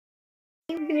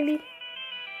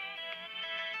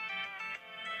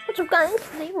What's up, guys?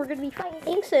 Today we're gonna be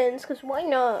fighting incense, because why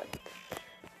not?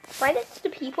 Right, it's the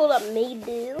people that made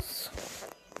this.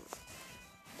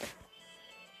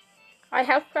 I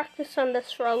have practiced on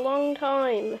this for a long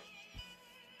time.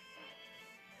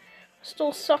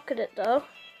 Still suck at it though.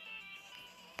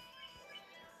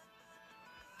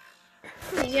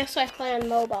 Yes, I play on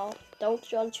mobile. Don't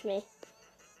judge me.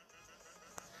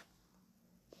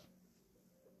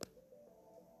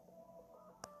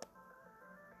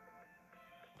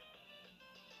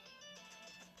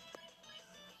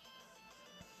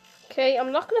 Okay,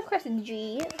 I'm not gonna press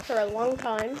G for a long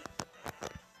time.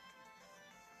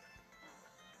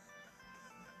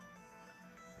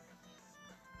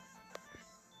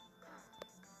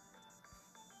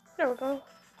 There we go.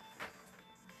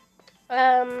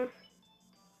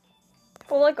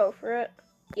 Will I go for it?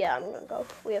 Yeah, I'm gonna go.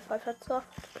 We have 5 hits left.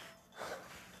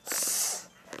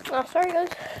 Oh, sorry guys.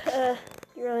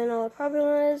 You really know what the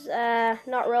problem is?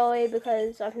 Not really,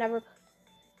 because I've never,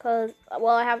 well,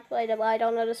 I have played it, but I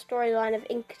don't know the storyline of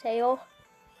Inktail.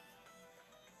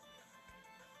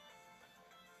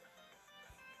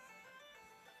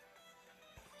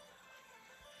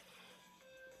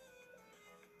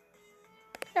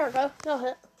 There we go, no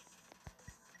hit.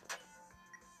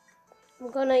 I'm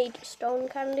gonna eat stone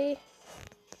candy.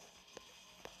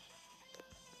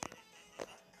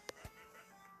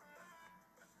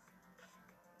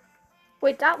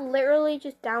 Wait, that literally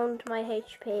just downed my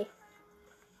HP.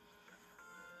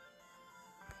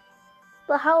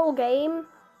 The whole game?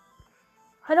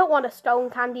 I don't want a stone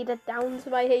candy that downs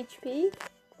my HP.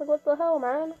 Like, what the hell,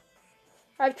 man?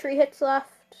 I have 3 hits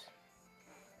left.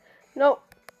 Nope.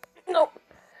 Nope.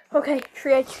 Okay,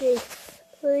 3 HP.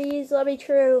 Please let me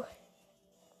through.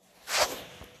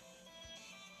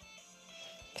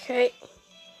 Okay.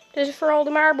 This is for all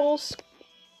the marbles.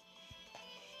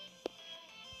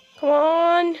 Come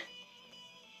on.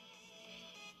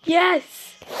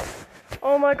 Yes!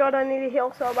 Oh my god, I need to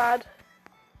heal so bad.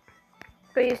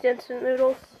 Go use the instant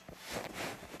noodles.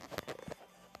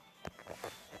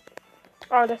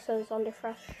 Oh, this is under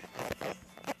fresh.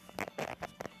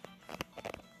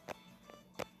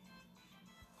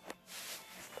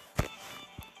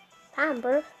 Damn,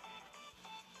 bro.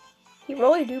 You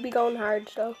really do be going hard,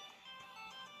 so.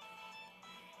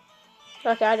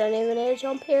 Okay, I don't even need to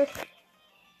jump here.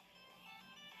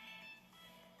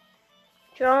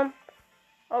 Jump.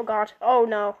 Oh god. Oh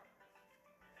no.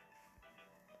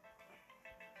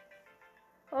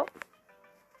 Oh.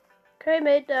 Okay,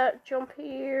 made that jump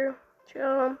here.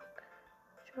 Jump.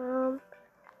 Jump.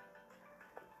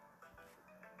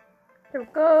 There we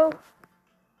go.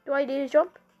 Do I need to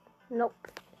jump? Nope.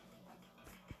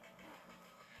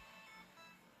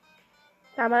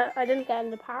 Damn it, I didn't get in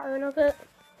the pattern of it.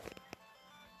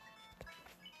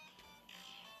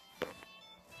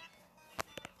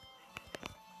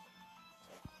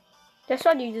 This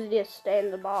one you just need to stay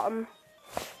in the bottom.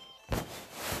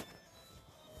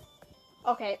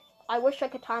 Okay, I wish I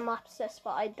could time lapse this,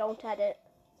 but I don't edit.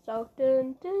 So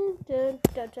dun dun dun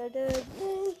dun dun dun dun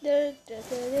dun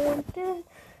dun dun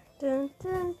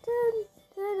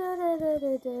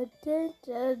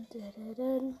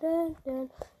dun dun.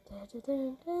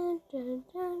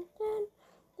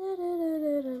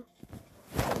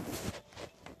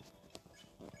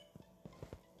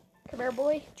 Come here,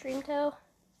 boy, Dreamtail.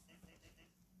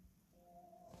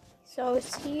 So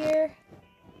it's here.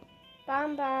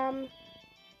 Bam, bam,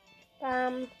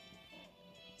 bam.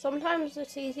 Sometimes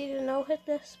it's easy to no-hit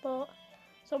this, but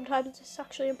sometimes it's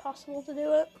actually impossible to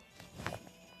do it.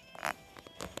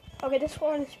 Okay, this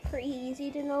one is pretty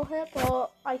easy to no-hit,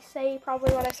 but I say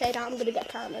probably when I say that I'm gonna get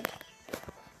counted.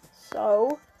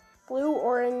 So, blue,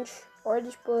 orange,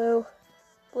 orange, blue,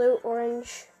 blue,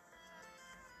 orange.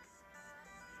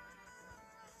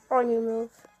 On you move.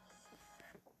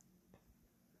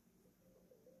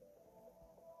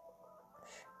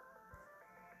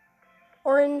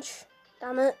 Orange.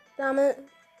 Damn it, damn it.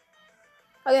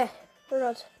 Okay, we're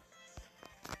good.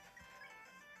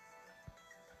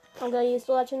 I'm gonna use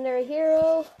the legendary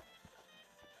hero.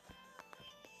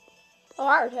 Oh,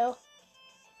 Artail.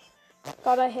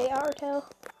 God, I hate Artail.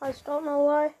 I just don't know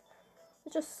why.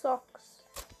 It just sucks.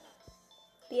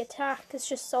 The attack is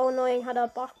just so annoying how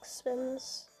that box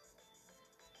spins.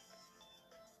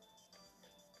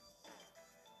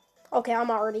 Okay,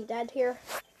 I'm already dead here.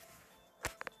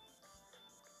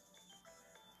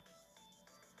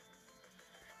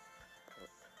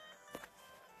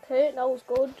 Okay, that was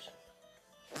good.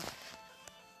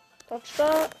 Touch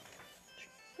that.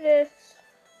 This.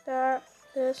 That.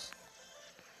 This.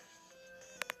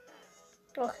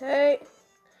 Okay.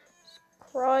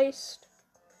 Christ.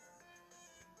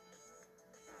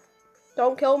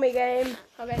 Don't kill me, game.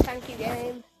 Okay, thank you,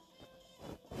 game.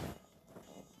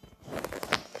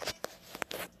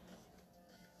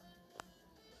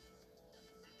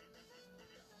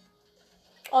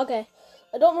 Okay,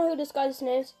 I don't know who this guy's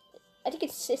name is. I think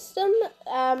it's System.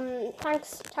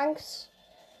 Thanks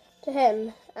to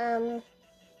him.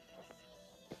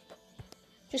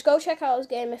 Just go check out his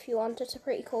game if you want. It's a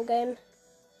pretty cool game.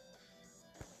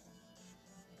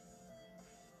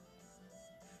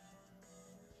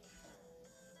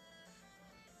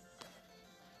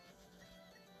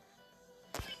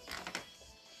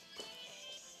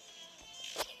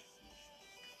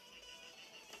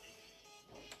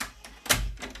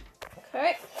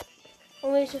 Okay.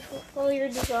 Only to fulfill your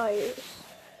desires.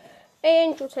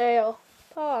 Angel tail.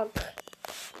 Pog.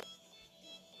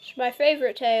 It's my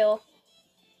favorite tail.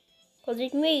 Cause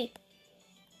it's me.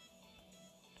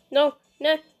 No.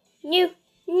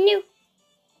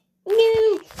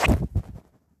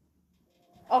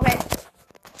 Okay.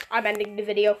 I'm ending the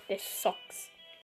video. This sucks.